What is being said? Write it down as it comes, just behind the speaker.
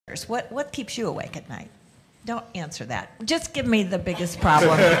What keeps you awake at night? Don't answer that. Just give me the biggest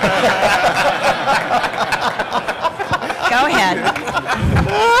problem. Go ahead.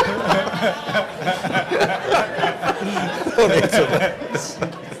 Don't answer that.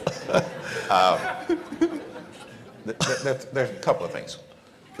 There's a couple of things.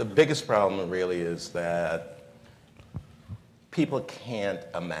 The biggest problem really is that people cannot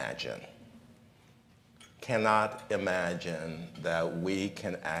imagine that we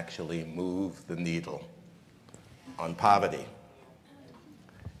can actually move the needle on poverty.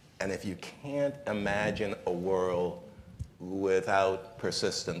 And if you can't imagine a world without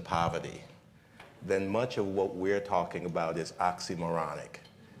persistent poverty, then much of what we're talking about is oxymoronic,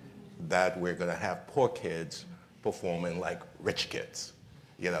 that we're going to have poor kids performing like rich kids.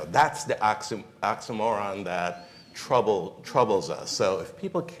 You know, that's the oxymoron that troubles us. So if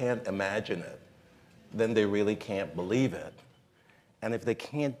people can't imagine it, then they really can't believe it. And if they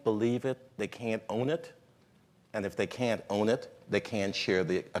can't believe it, they can't own it. And if they can't own it, they can't share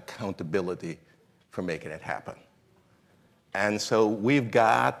the accountability for making it happen. And so we've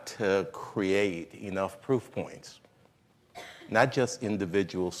got to create enough proof points, not just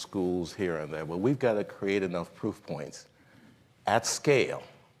individual schools here and there, but we've got to create enough proof points at scale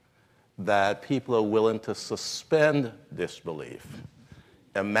that people are willing to suspend disbelief.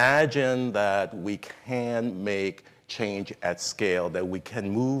 Imagine that we can make change at scale, that we can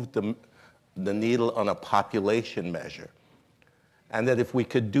move the needle on a population measure, and that if we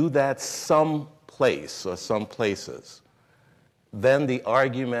could do that someplace or some places, then the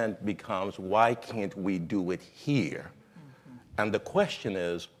argument becomes, why can't we do it here? Mm-hmm. And the question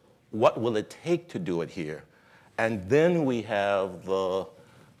is, what will it take to do it here? And then we have the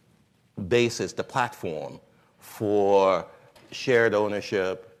basis, the platform for shared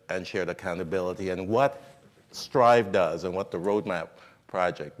ownership and shared accountability. And what Strive does and what the Roadmap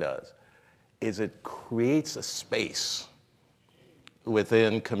Project does is it creates a space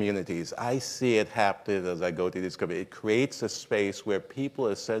within communities. I see it happening as I go to these communities. It creates a space where people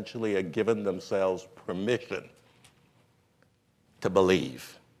essentially are given themselves permission to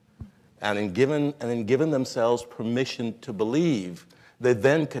believe. And in giving themselves permission to believe, they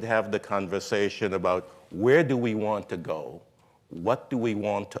then could have the conversation about where do we want to go, what do we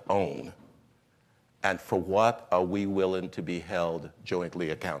want to own, and for what are we willing to be held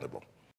jointly accountable.